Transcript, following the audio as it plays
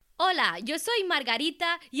Hola, yo soy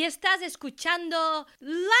Margarita y estás escuchando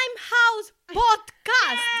Limehouse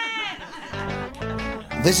Podcast.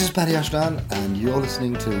 This is Paddy Ashdown, and you're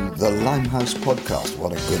listening to the Limehouse Podcast.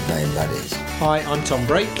 What a good name that is. Hi, I'm Tom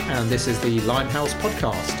Brake, and this is the Limehouse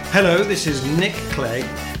Podcast. Hello, this is Nick Clegg,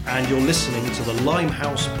 and you're listening to the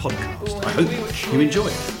Limehouse Podcast. I hope you enjoy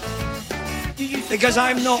it. Because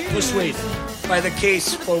I'm not persuaded by the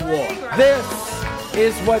case for war. This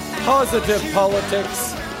is what positive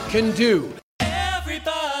politics can do.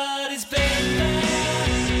 Everybody's been there.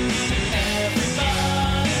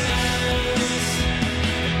 Everybody knows.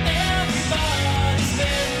 Everybody's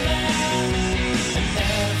been there.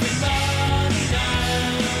 Everybody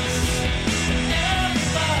knows.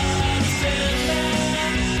 Everybody's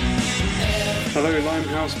been there. Hello,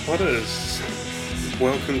 Limehouse Podders.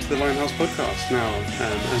 Welcome to the Limehouse Podcast. Now,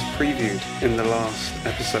 as previewed in the last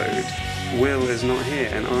episode, Will is not here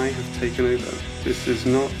and I have taken over. This is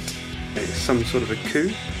not some sort of a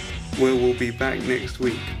coup. Will be back next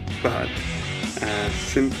week, but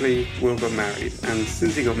simply Will got married, and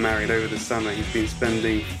since he got married over the summer, he's been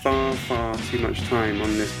spending far too much time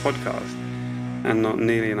on this podcast and not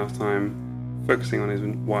nearly enough time focusing on his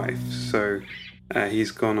wife. So he's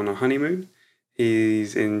gone on a honeymoon.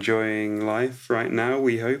 He's enjoying life right now,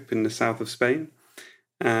 we hope, in the south of Spain,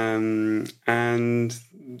 and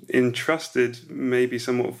entrusted, maybe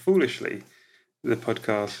somewhat foolishly, the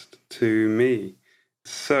podcast to me.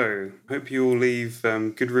 So, hope you all leave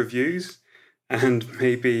good reviews, and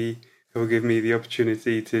maybe it will give me the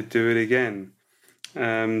opportunity to do it again.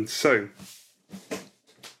 So,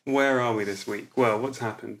 where are we this week? Well, what's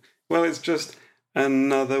happened? Well, it's just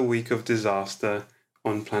another week of disaster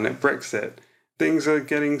on planet Brexit. Things are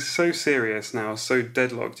getting so serious now, so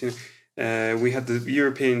deadlocked. We had the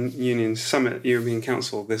European Union Summit, European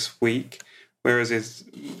Council this week, whereas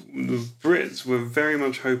the Brits were very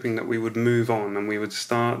much hoping that we would move on and we would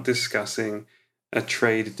start discussing a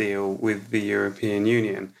trade deal with the European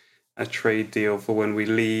Union, a trade deal for when we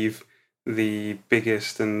leave the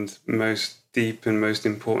biggest and most deep and most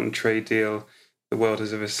important trade deal the world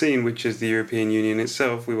has ever seen, which is the European Union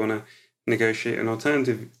itself. We want to negotiate an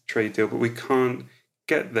alternative trade deal, but we can't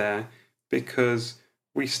get there because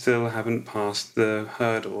we still haven't passed the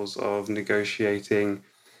hurdles of negotiating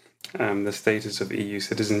the status of EU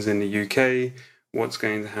citizens in the UK, what's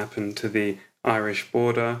going to happen to the Irish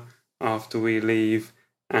border after we leave,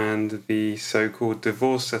 and the so-called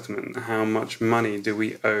divorce settlement. How much money do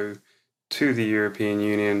we owe to the European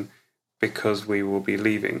Union because we will be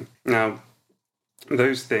leaving? Now,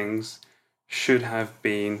 those things should have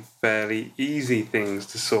been fairly easy things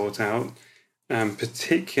to sort out,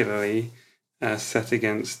 particularly set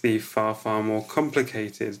against the far more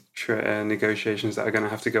complicated negotiations that are going to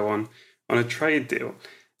have to go on a trade deal.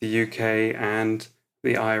 The UK and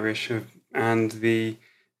the Irish and the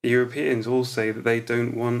Europeans all say that they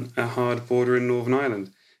don't want a hard border in Northern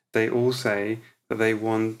Ireland. They all say that they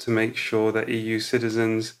want to make sure that EU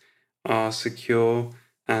citizens are secure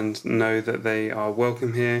and know that they are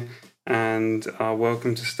welcome here and are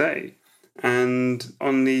welcome to stay. And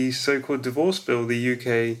on the so-called divorce bill, the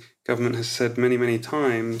UK government has said many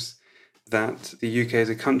times that the UK is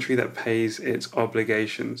a country that pays its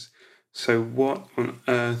obligations. So what on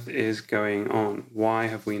earth is going on? Why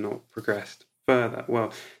have we not progressed further?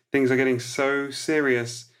 Well, things are getting so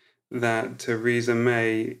serious that Theresa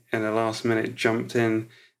May, in the last minute, jumped in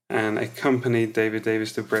and accompanied David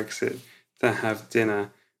Davis to Brexit to have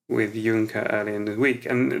dinner with Juncker early in the week.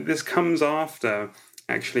 And this comes after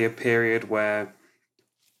actually a period where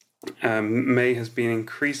May has been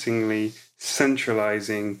increasingly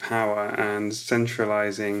centralising power and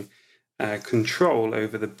centralising control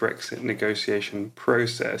over the Brexit negotiation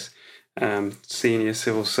process. Senior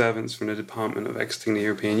civil servants from the Department of Exiting the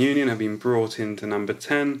European Union have been brought into number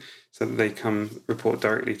 10 so that they come report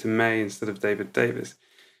directly to May instead of David Davis.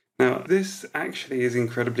 Now, this actually is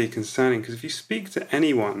incredibly concerning because if you speak to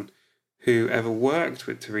anyone who ever worked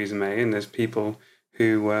with Theresa May, and there's people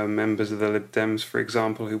who were members of the Lib Dems, for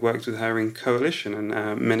example, who worked with her in coalition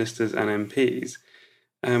and ministers and MPs,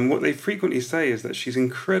 what they frequently say is that she's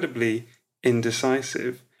incredibly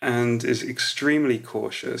indecisive and is extremely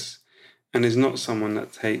cautious and is not someone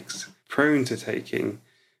that prone to taking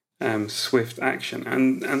swift action.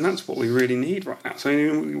 And that's what we really need right now. So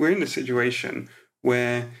we're in a situation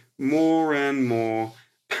where more and more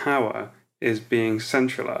power is being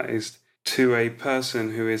centralized to a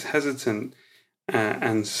person who is hesitant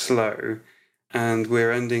and slow, and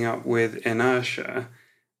we're ending up with inertia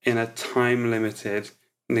in a time-limited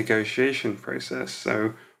negotiation process.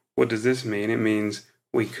 So what does this mean? It means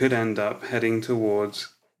we could end up heading towards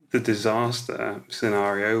the disaster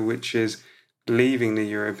scenario, which is leaving the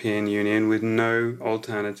European Union with no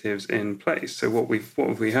alternatives in place. So what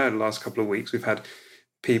have we heard the last couple of weeks? We've had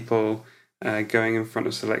people going in front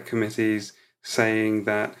of select committees saying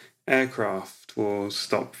that aircraft will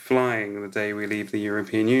stop flying the day we leave the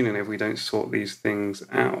European Union if we don't sort these things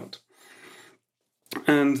out.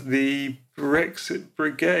 And the Brexit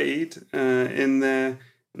Brigade, in their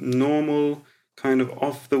normal kind of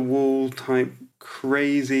off-the-wall type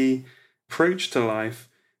crazy approach to life,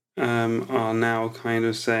 are now kind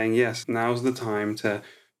of saying, yes, now's the time to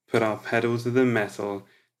put our pedal to the metal,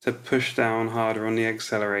 to push down harder on the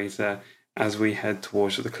accelerator as we head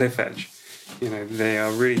towards the cliff edge. You know, they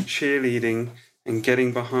are really cheerleading and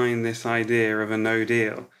getting behind this idea of a no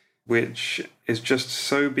deal, which is just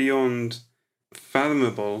so beyond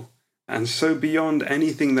fathomable and so beyond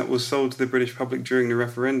anything that was sold to the British public during the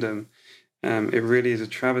referendum. It really is a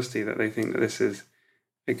travesty that they think that this is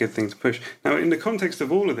a good thing to push. Now, in the context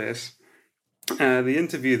of all of this, the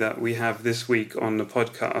interview that we have this week on the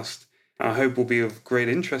podcast, I hope will be of great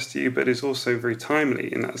interest to you, but it's also very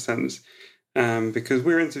timely in that sense, because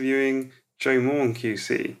we're interviewing Jo Maugham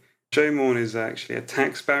QC. Jo Maugham is actually a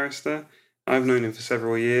tax barrister. I've known him for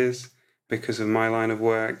several years because of my line of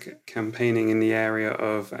work campaigning in the area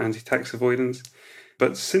of anti-tax avoidance.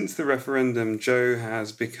 But since the referendum, Jo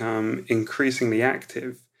has become increasingly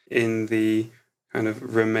active in the kind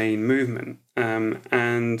of Remain movement.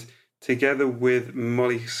 And together with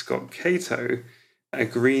Molly Scott-Cato, a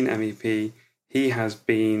Green MEP, he has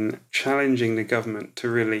been challenging the government to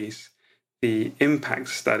release the impact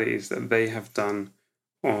studies that they have done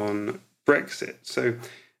on Brexit. So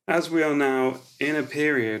as we are now in a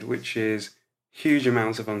period which is huge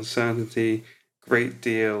amounts of uncertainty, great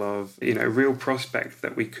deal of, real prospect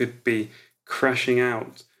that we could be crashing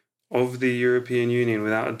out of the European Union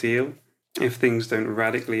without a deal if things don't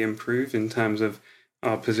radically improve in terms of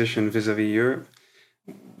our position vis-a-vis Europe.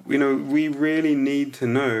 We really need to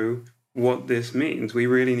know what this means. We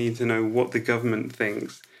really need to know what the government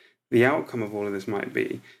thinks the outcome of all of this might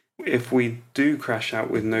be. If we do crash out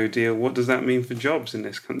with no deal, what does that mean for jobs in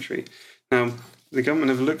this country? Now, the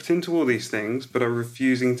government have looked into all these things, but are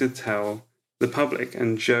refusing to tell the public.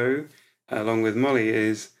 And Jo, along with Molly,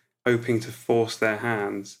 is hoping to force their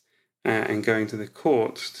hands and going to the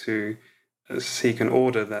courts to seek an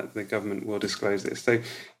order that the government will disclose this. So,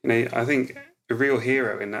 I think a real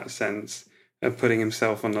hero in that sense of putting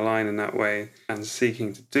himself on the line in that way and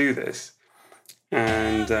seeking to do this.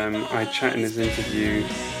 And I chat in this interview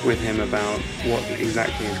with him about what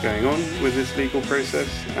exactly is going on with this legal process,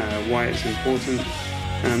 why it's important,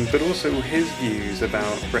 but also his views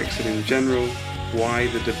about Brexit in general, why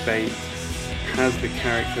the debate has the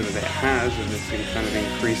character that it has, and this kind of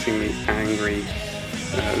increasingly angry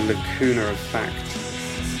lacuna of fact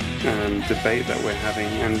debate that we're having,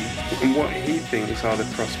 and what he thinks are the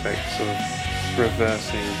prospects of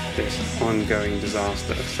reversing this ongoing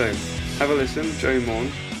disaster. So have a listen, Jo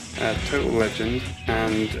Maugham, total legend,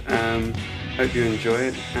 and hope you enjoy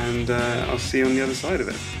it, and I'll see you on the other side of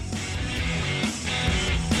it.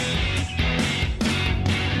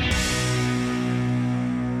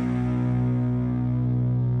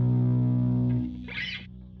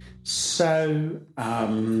 So,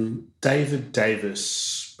 David Davis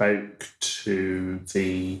spoke to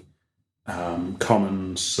the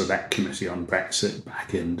Commons Select Committee on Brexit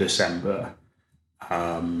back in December,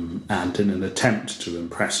 and in an attempt to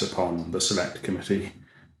impress upon the Select Committee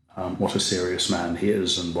what a serious man he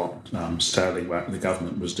is and what sterling work the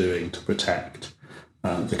government was doing to protect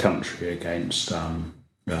the country against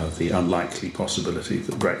the unlikely possibility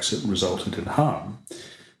that Brexit resulted in harm.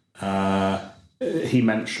 He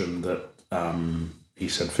mentioned that he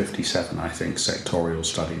said 57, I think, sectorial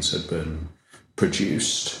studies had been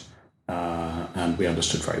produced, and we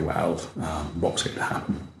understood very well what was going to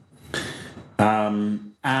happen.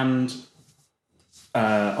 And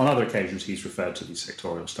on other occasions, he's referred to these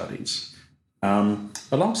sectorial studies.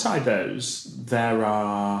 Alongside those, there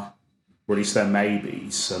are, or at least there may be,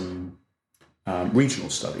 some regional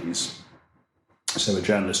studies. So a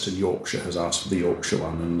journalist in Yorkshire has asked for the Yorkshire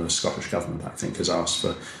one, and the Scottish government, I think, has asked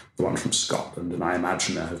for the one from Scotland. And I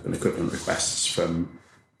imagine there have been equivalent requests from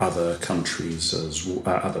other countries,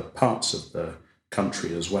 other parts of the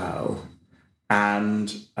country as well.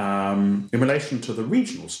 And in relation to the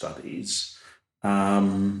regional studies,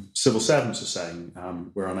 civil servants are saying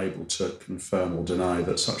we're unable to confirm or deny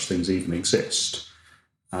that such things even exist.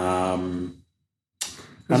 And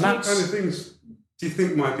what kind of things do you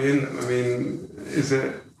think might be in them? I mean, is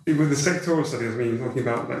it with the sectoral studies? I mean, you're talking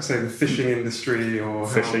about, let's say, the fishing industry or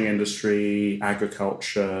fishing industry,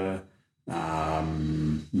 agriculture,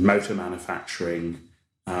 motor manufacturing,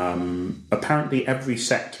 apparently every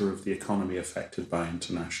sector of the economy affected by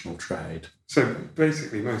international trade. So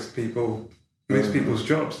basically, most people's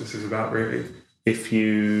jobs. This is about really. If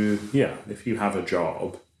you have a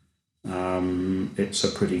job, it's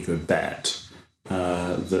a pretty good bet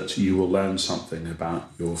that you will learn something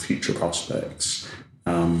about your future prospects.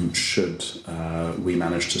 Should we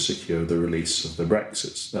manage to secure the release of the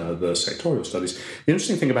Brexit, the sectorial studies. The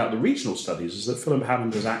interesting thing about the regional studies is that Philip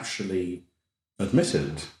Hammond has actually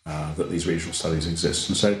admitted that these regional studies exist.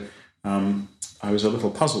 And so I was a little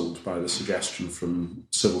puzzled by the suggestion from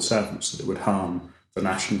civil servants that it would harm the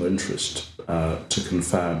national interest to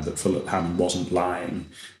confirm that Philip Hammond wasn't lying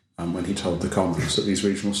when he told the Commons that these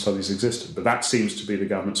regional studies existed. But that seems to be the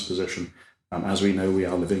government's position. As we know, we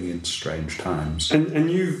are living in strange times.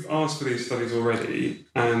 And you've asked for these studies already,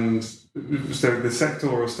 and so the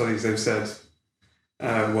sectoral studies, they've said,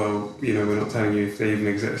 we're not telling you if they even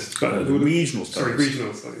exist. But the regional studies. Sorry,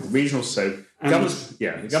 regional studies.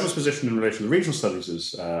 The government's position in relation to the regional studies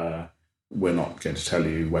is we're not going to tell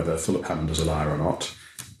you whether Philip Hammond is a liar or not.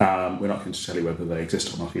 We're not going to tell you whether they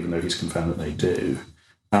exist or not, even though he's confirmed that they do.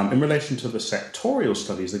 In relation to the sectorial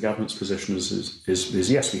studies, the government's position is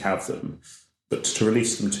yes, we have them, but to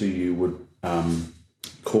release them to you would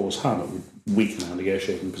cause harm. It would weaken our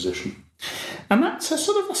negotiating position. And that's a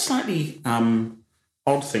sort of a slightly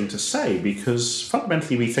odd thing to say, because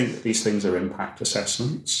fundamentally we think that these things are impact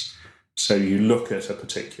assessments. So you look at a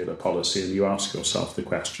particular policy and you ask yourself the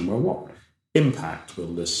question, well, what impact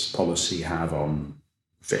will this policy have on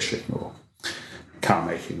fishing or car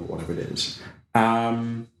making or whatever it is?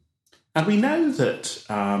 And we know that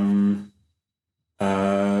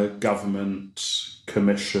government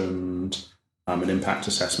commissioned an impact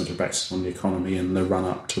assessment of Brexit on the economy in the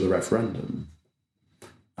run-up to the referendum.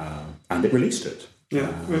 And it released it.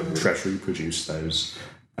 Treasury produced those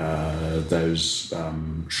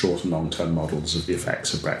short and long-term models of the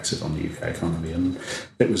effects of Brexit on the UK economy, and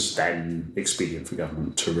it was then expedient for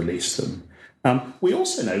government to release them. We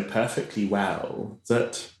also know perfectly well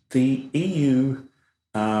that the EU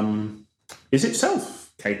is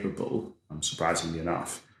itself capable, surprisingly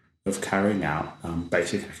enough, of carrying out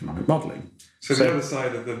basic economic modelling. So the other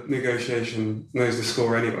side of the negotiation knows the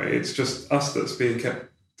score anyway. It's just us that's being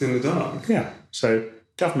kept in the dark. Yeah. So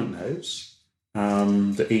government knows.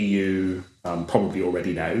 The EU probably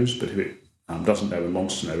already knows, but if it doesn't know and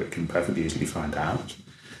wants to know, it can perfectly easily find out.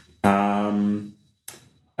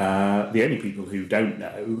 The only people who don't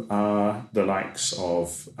know are the likes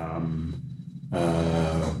of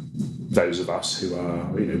those of us who are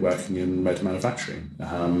working in motor manufacturing.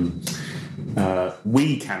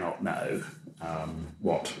 We cannot know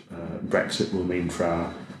what Brexit will mean for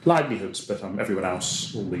our livelihoods, but everyone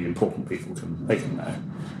else, all the important people, can know.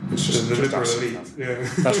 It's just the liberal us. elite. Yeah.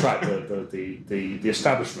 That's right. The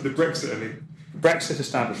establishment, the Brexit elite, Brexit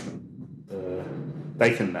establishment.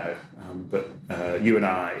 They can know, but you and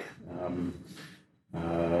I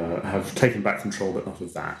have taken back control, but not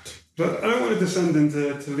of that. But I don't want to descend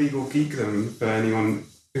into legal geekdom for anyone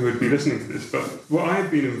who would be listening to this. But what I have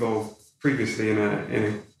been involved previously in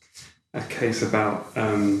a case about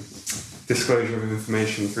disclosure of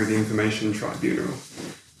information through the Information Tribunal,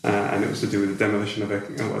 and it was to do with the demolition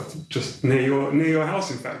of just near your house,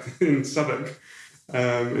 in fact, in Southwark,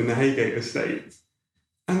 in the Haygate estate.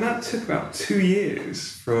 And that took about 2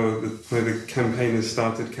 years for the campaigners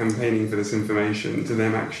started campaigning for this information to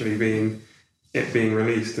them actually being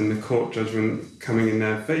released and the court judgment coming in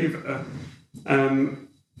their favour.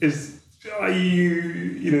 Are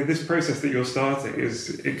you this process that you're starting,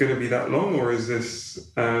 is it going to be that long, or is this,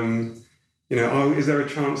 is there a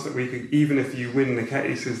chance that we could, even if you win the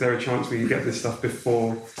case, is there a chance we can get this stuff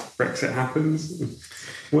before Brexit happens?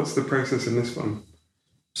 What's the process in this one?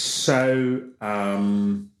 So,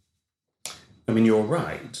 you're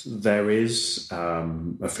right. There is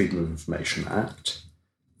a Freedom of Information Act.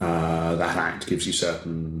 That act gives you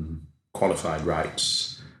certain qualified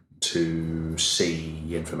rights to see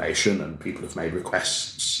information, and people have made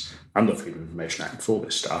requests under the Freedom of Information Act for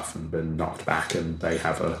this stuff and been knocked back, and they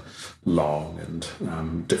have a long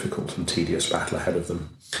and difficult and tedious battle ahead of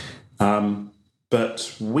them.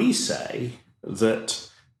 But we say that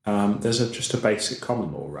there's just a basic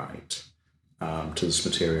common law right to this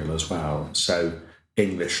material as well. So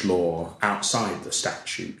English law outside the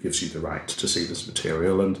statute gives you the right to see this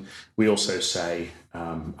material. And we also say,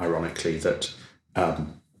 ironically, that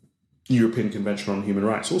European Convention on Human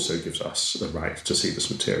Rights also gives us the right to see this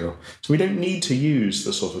material. So we don't need to use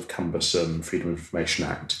the sort of cumbersome Freedom of Information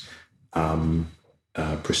Act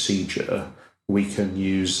procedure. We can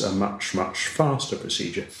use a much, much faster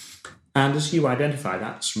procedure. And as you identify,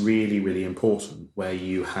 that's really, really important, where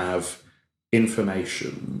you have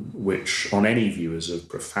information which, on any view, is of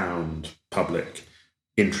profound public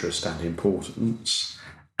interest and importance,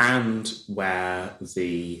 and where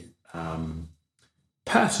the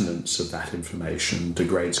pertinence of that information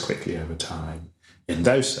degrades quickly over time. In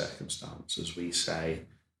those circumstances, we say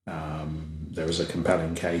there is a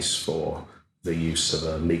compelling case for the use of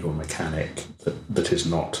a legal mechanic that is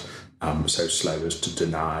not so slow as to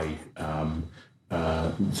deny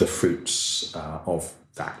the fruits of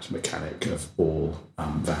that mechanic of all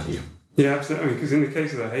value. Yeah, absolutely. Because in the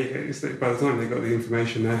case of the Hay case, by the time they got the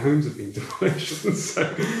information, their homes had been demolished. So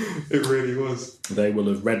it really was. They will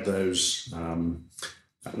have read that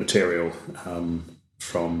material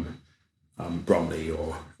from Bromley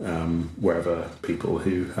or wherever people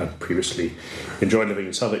who had previously enjoyed living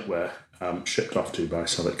in Southwark were shipped off to by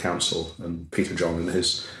Southwark Council and Peter John in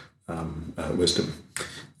his wisdom.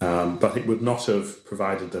 But it would not have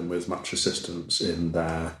provided them with much assistance in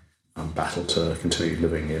their battle to continue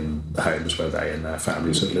living in the homes where they and their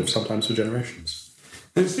families have lived sometimes for generations.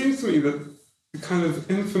 And it seems to me that the kind of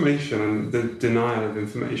information and the denial of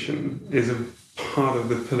information is a part of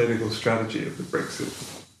the political strategy of the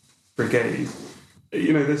Brexit brigade.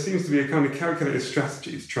 You know, there seems to be a kind of calculated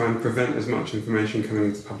strategy to try and prevent as much information coming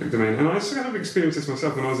into the public domain. And I kind of experienced this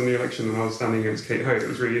myself when I was in the election and I was standing against Kate Hope. It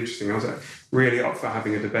was really interesting. I was really up for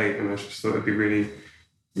having a debate, and I just thought it'd be really,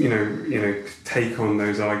 you know, take on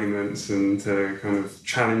those arguments and to kind of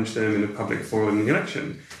challenge them in a public forum in the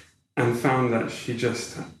election, and found that she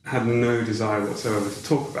just had no desire whatsoever to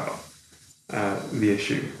talk about the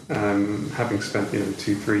issue. Having spent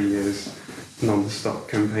 2-3 years non-stop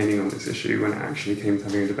campaigning on this issue, when it actually came to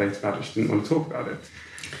having a debate about it, she didn't want to talk about it.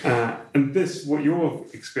 And this, what you're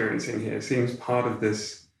experiencing here, seems part of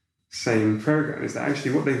this same program, is that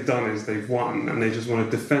actually what they've done is they've won, and they just want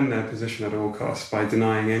to defend their position at all costs by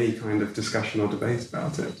denying any kind of discussion or debate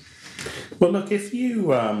about it. Well, look, if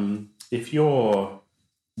you're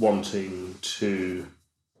wanting to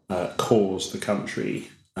cause the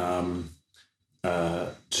country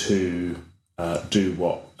to do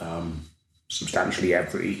what substantially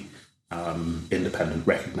every independent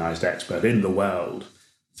recognised expert in the world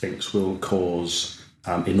thinks will cause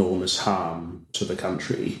enormous harm to the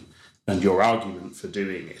country, and your argument for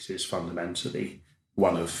doing it is fundamentally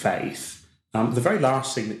one of faith, the very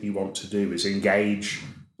last thing that you want to do is engage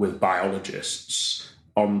with biologists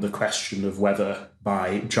on the question of whether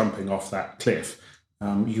by jumping off that cliff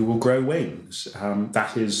you will grow wings.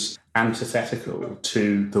 That is antithetical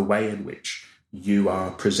to the way in which you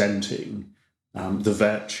are presenting the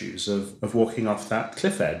virtues of walking off that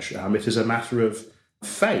cliff edge. It is a matter of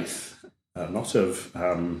faith, not of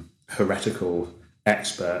heretical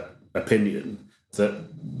expert opinion, that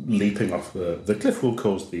leaping off the cliff will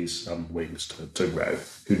cause these wings to grow.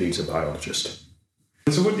 Who needs a biologist?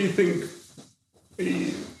 So what do you think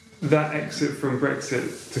that exit from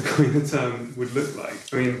Brexit, to coin a term, would look like?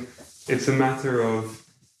 I mean, it's a matter of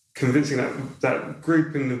convincing that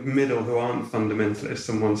group in the middle who aren't fundamentalists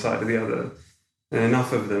on one side or the other, and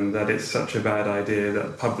enough of them that it's such a bad idea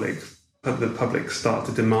that the public start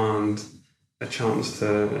to demand a chance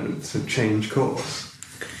to change course.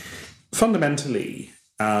 Fundamentally,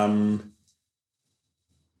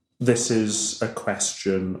 this is a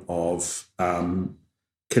question of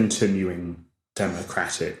continuing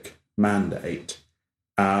democratic mandate.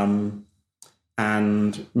 And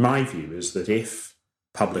my view is that if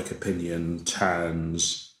public opinion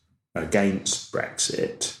turns against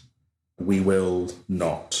Brexit, we will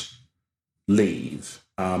not leave.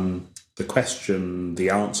 The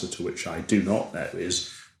answer to which I do not know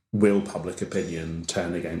is, will public opinion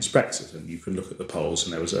turn against Brexit? And you can look at the polls,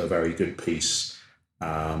 and there was a very good piece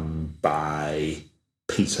by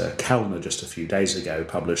Peter Kellner just a few days ago,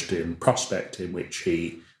 published in Prospect, in which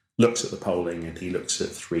he looks at the polling, and he looks at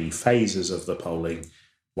 3 phases of the polling.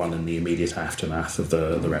 One in the immediate aftermath of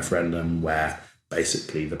the referendum, where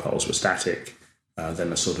basically the polls were static.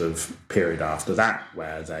 Then a sort of period after that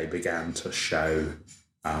where they began to show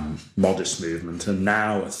modest movement, and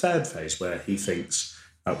now a third phase where he thinks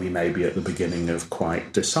we may be at the beginning of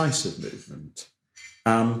quite decisive movement.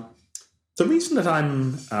 The reason that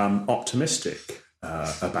I'm optimistic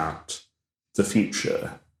about the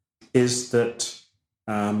future is that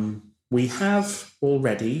we have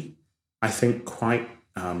already, I think, quite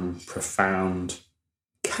profound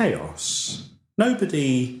chaos.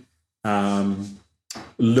 Nobody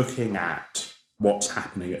looking at what's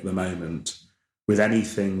happening at the moment with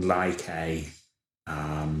anything like an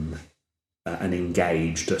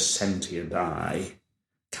engaged, a sentient eye,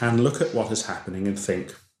 can look at what is happening and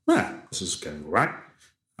think, this is going all right.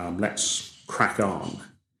 let's crack on.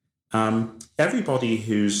 Everybody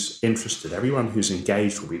who's interested, everyone who's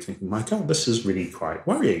engaged will be thinking, my God, this is really quite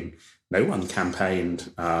worrying. No one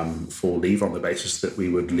campaigned for leave on the basis that we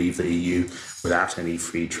would leave the EU without any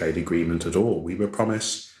free trade agreement at all. We were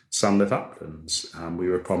promised sunlit uplands. We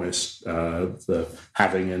were promised the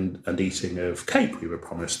having and eating of cake. We were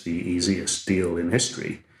promised the easiest deal in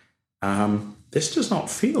history. This does not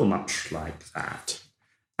feel much like that.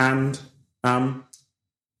 And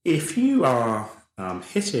if you are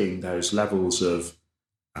hitting those levels of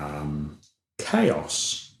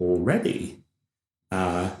chaos already,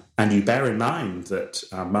 and you bear in mind that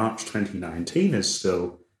March 2019 is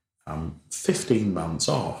still 15 months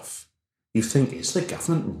off, you think, is the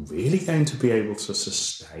government really going to be able to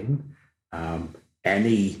sustain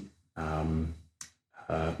any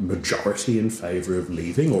majority in favour of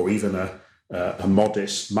leaving, or even a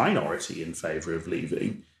modest minority in favour of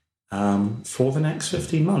leaving for the next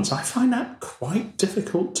 15 months? I find that quite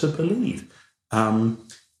difficult to believe.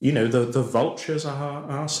 The vultures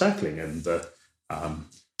are circling, and the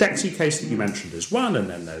Dexy case that you mentioned is one, and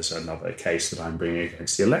then there's another case that I'm bringing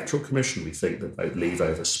against the Electoral Commission. We think that vote leave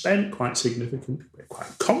overspent quite significantly. We're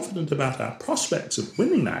quite confident about our prospects of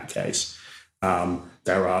winning that case.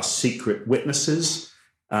 There are secret witnesses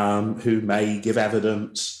who may give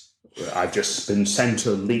evidence. I've just been sent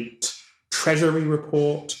a leaked Treasury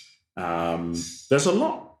report. There's a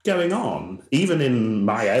lot going on, even in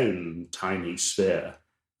my own tiny sphere,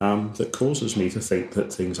 that causes me to think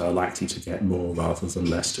that things are likely to get more rather than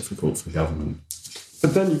less difficult for government.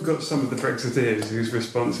 But then you've got some of the Brexiteers whose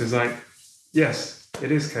response is like, yes,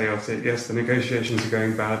 it is chaotic. Yes, the negotiations are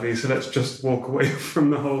going badly, so let's just walk away from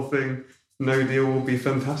the whole thing. No deal will be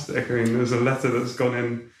fantastic. I mean, there's a letter that's gone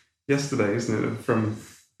in yesterday, isn't it, from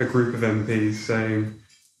a group of MPs saying,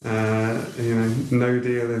 no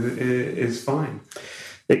deal is fine.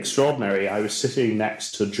 Extraordinary. I was sitting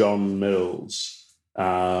next to John Mills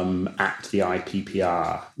at the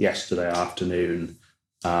IPPR yesterday afternoon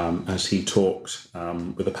as he talked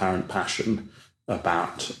with apparent passion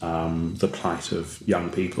about the plight of young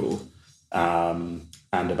people and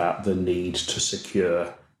about the need to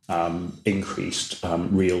secure increased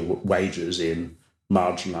real wages in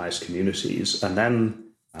marginalised communities. And then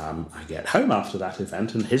I get home after that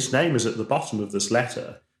event, and his name is at the bottom of this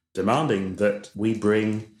letter, demanding that we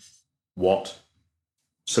bring what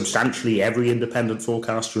substantially every independent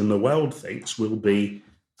forecaster in the world thinks will be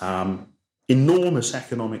enormous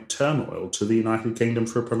economic turmoil to the United Kingdom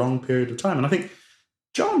for a prolonged period of time. And I think,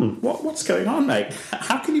 John, what's going on, mate?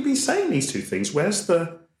 How can you be saying these two things? Where's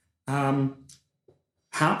the... How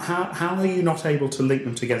are you not able to link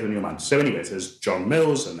them together in your mind? So anyway, there's John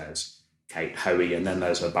Mills and there's Kate Hoey, and then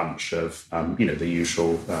there's a bunch of, the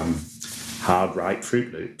usual hard right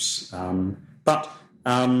Fruit Loops. But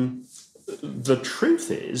the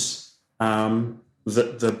truth is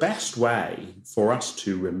that the best way for us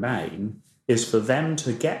to remain is for them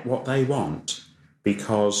to get what they want.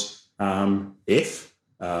 Because if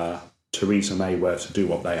Theresa May were to do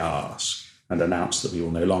what they ask and announce that we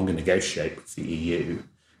will no longer negotiate with the EU,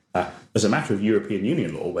 as a matter of European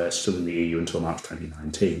Union law, we're still in the EU until March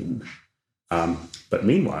 2019. But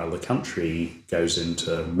meanwhile, the country goes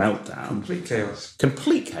into meltdown.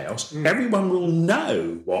 Complete chaos. Mm. Everyone will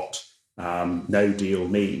know what no deal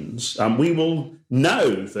means. We will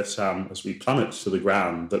know that as we plummet to the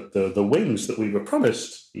ground, that the wings that we were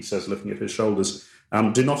promised, he says, looking at his shoulders,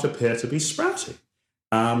 do not appear to be sprouting.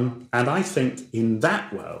 And I think in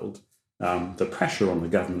that world, the pressure on the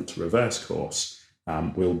government to reverse course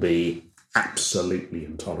will be absolutely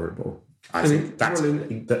intolerable. I think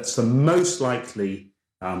that's the most likely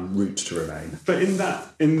route to remain. But in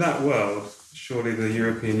that world, surely the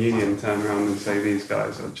European Union turn around and say these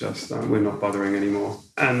guys are just we're not bothering anymore.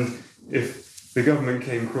 And if the government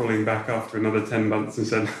came crawling back after another 10 months and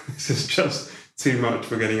said this is just too much,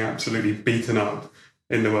 we're getting absolutely beaten up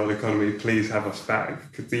in the world economy, please have us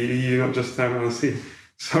back, could the EU not just turn around and see,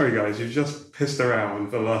 sorry guys, you've just pissed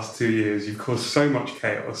around for the last 2 years, you've caused so much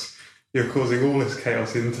chaos. You're causing all this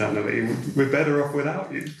chaos internally. We're better off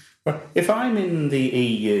without you. If I'm in the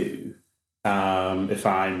EU, if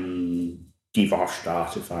I'm Guy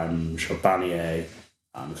Verhofstadt, if I'm Michel Barnier,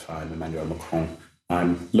 if I'm Emmanuel Macron,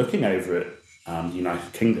 I'm looking over at the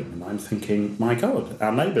United Kingdom and I'm thinking, my God,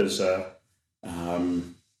 our neighbours are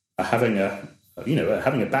having a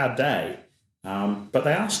bad day, but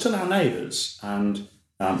they are still our neighbours, and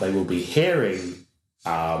they will be hearing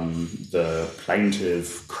the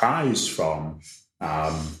plaintive cries from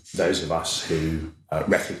those of us who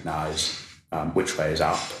recognise which way is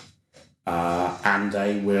up, and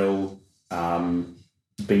they will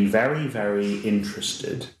be very, very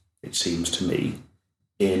interested, it seems to me,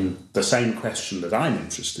 in the same question that I'm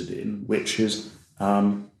interested in, which is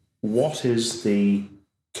what is the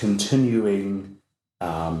continuing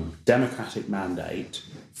democratic mandate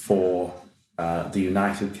for the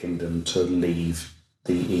United Kingdom to leave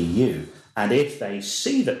the EU? And if they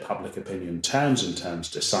see that public opinion turns and turns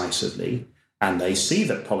decisively, and they see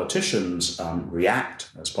that politicians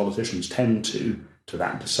react, as politicians tend to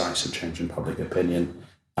that decisive change in public opinion,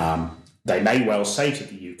 they may well say to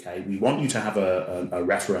the UK, we want you to have a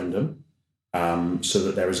referendum so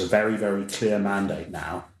that there is a very, very clear mandate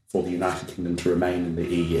now for the United Kingdom to remain in the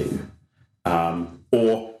EU.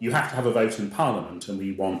 Or you have to have a vote in Parliament, and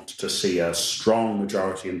we want to see a strong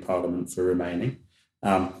majority in Parliament for remaining.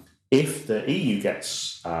 If the EU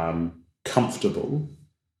gets comfortable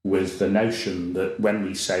with the notion that when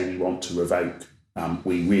we say we want to revoke,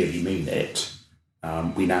 we really mean it,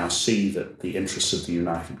 we now see that the interests of the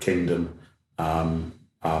United Kingdom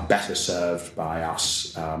are better served by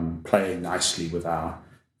us playing nicely with our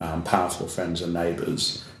powerful friends and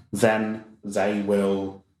neighbours, then they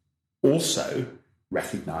will also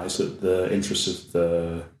recognise that the interests of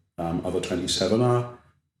the other 27 are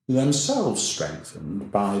themselves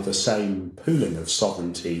strengthened by the same pooling of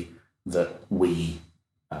sovereignty that we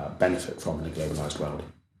benefit from in a globalised world.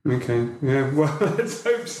 Okay, yeah, well, let's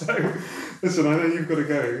hope so. Listen, I know you've got to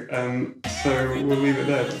go, so we'll leave it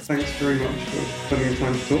there. But thanks very much for spending the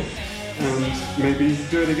time to talk, and maybe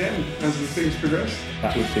do it again as the things progress.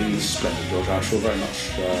 That would be splendid, George. I shall very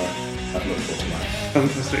much look forward to that.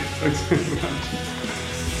 Fantastic. Thanks very much.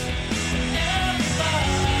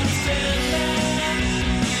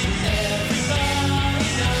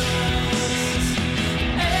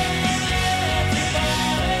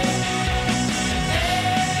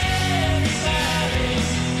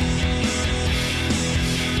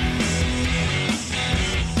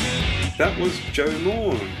 That was Jo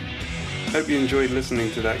Maugham. Hope you enjoyed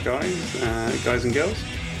listening to that, guys and girls.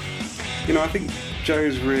 You know, I think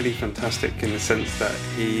Joe's really fantastic in the sense that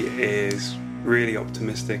he is really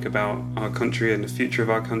optimistic about our country and the future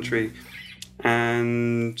of our country,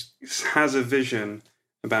 and has a vision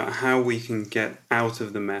about how we can get out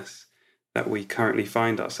of the mess that we currently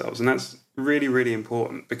find ourselves. And that's really, really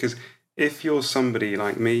important, because if you're somebody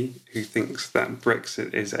like me who thinks that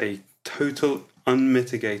Brexit is a total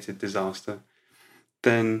unmitigated disaster,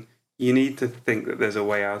 then you need to think that there's a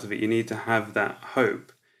way out of it. You need to have that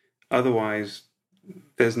hope. Otherwise,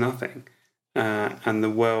 there's nothing. And the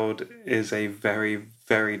world is a very,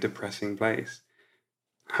 very depressing place.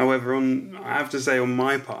 However, I have to say, on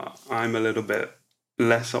my part, I'm a little bit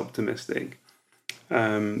less optimistic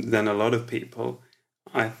than a lot of people.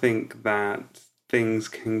 I think that things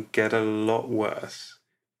can get a lot worse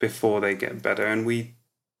before they get better. And we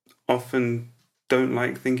often don't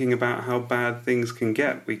like thinking about how bad things can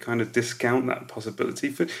get. We kind of discount that possibility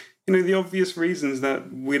for, the obvious reasons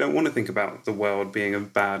that we don't want to think about the world being a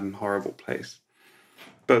bad and horrible place.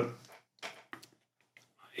 But,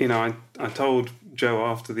 I told Joe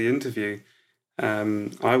after the interview,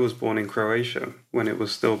 I was born in Croatia when it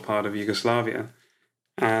was still part of Yugoslavia.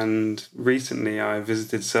 And recently I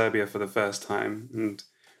visited Serbia for the first time and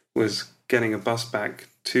was getting a bus back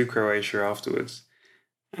to Croatia afterwards,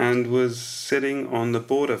 and was sitting on the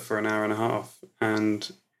border for an hour and a half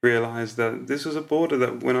and realised that this was a border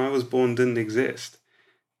that when I was born didn't exist.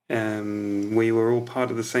 We were all part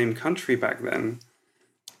of the same country back then.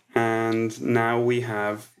 And now we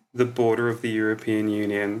have the border of the European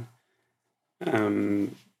Union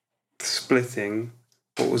splitting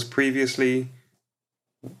what was previously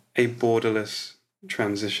a borderless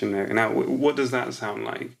transition area. Now, what does that sound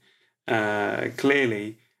like?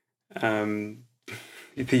 Clearly,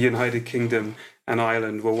 the United Kingdom and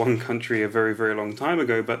Ireland were one country a very, very long time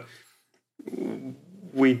ago, but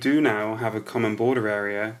we do now have a common border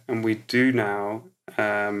area, and we do now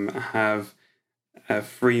have a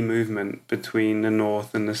free movement between the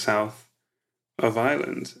north and the south of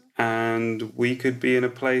Ireland. And we could be in a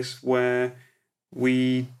place where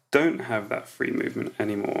we don't have that free movement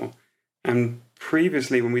anymore. And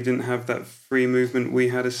previously, when we didn't have that free movement, we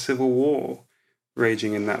had a civil war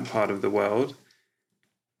raging in that part of the world.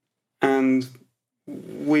 And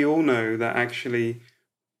we all know that actually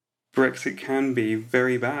Brexit can be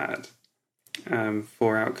very bad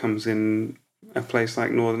for outcomes in a place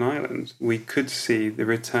like Northern Ireland. We could see the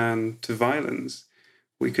return to violence.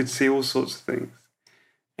 We could see all sorts of things.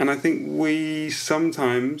 And I think we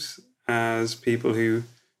sometimes, as people who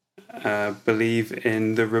believe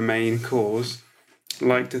in the Remain cause,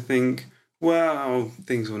 like to think, well,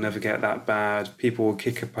 things will never get that bad, people will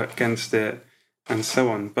kick up against it, and so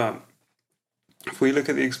on. But if we look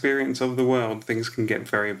at the experience of the world, things can get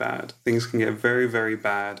very bad. Things can get very, very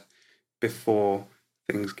bad before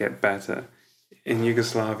things get better. In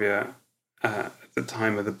Yugoslavia, at the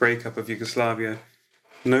time of the breakup of Yugoslavia,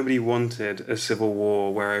 nobody wanted a civil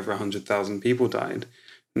war where over 100,000 people died.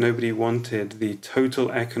 Nobody wanted the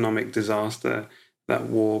total economic disaster that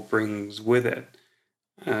war brings with it.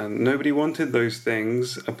 Nobody wanted those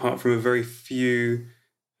things apart from a very few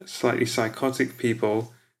slightly psychotic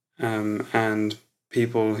people and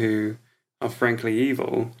people who are frankly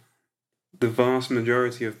evil. The vast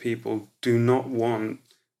majority of people do not want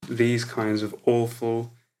these kinds of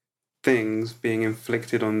awful things being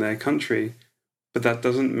inflicted on their country. But that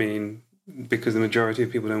doesn't mean, because the majority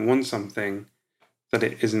of people don't want something, that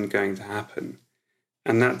it isn't going to happen.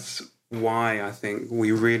 And that's why I think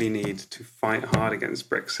we really need to fight hard against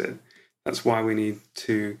Brexit. That's why we need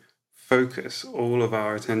to focus all of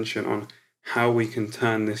our attention on how we can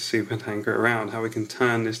turn this supertanker around, how we can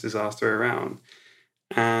turn this disaster around.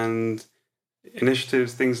 And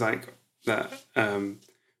initiatives, things like that,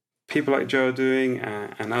 people like Jo are doing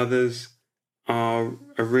and others are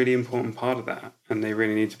a really important part of that, and they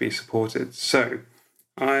really need to be supported. So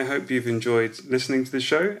I hope you've enjoyed listening to the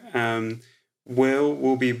show.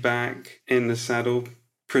 Will be back in the saddle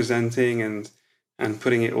presenting and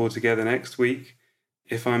putting it all together next week.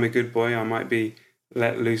 If I'm a good boy, I might be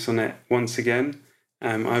let loose on it once again.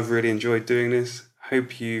 I've really enjoyed doing this.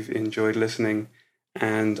 Hope you've enjoyed listening,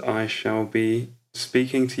 and I shall be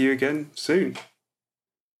speaking to you again soon.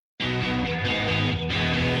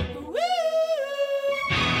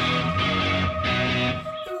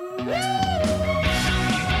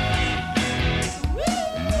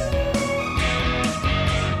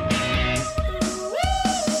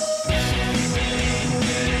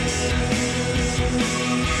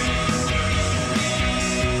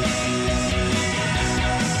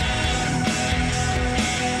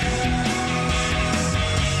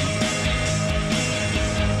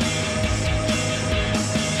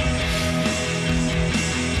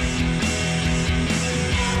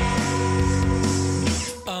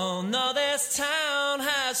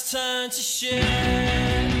 Turned to shit,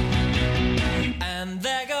 and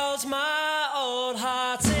there goes my old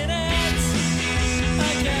heart in it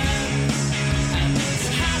again, and this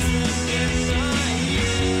hasn't been my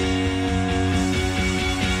year.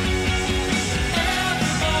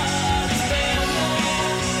 Everybody's been there,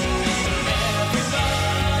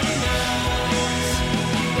 everybody knows.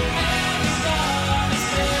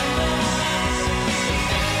 Everybody's been there,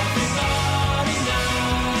 everybody knows.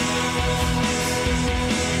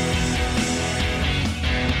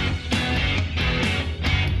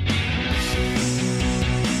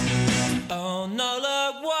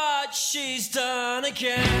 She's done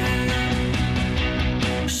again.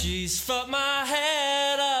 She's fucked my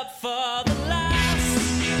head up for the last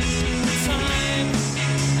time,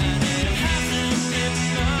 and it hasn't been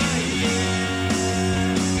my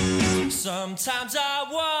year. Sometimes I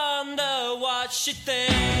wonder what she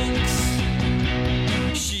thinks.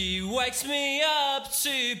 She wakes me up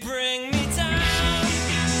to bring me down.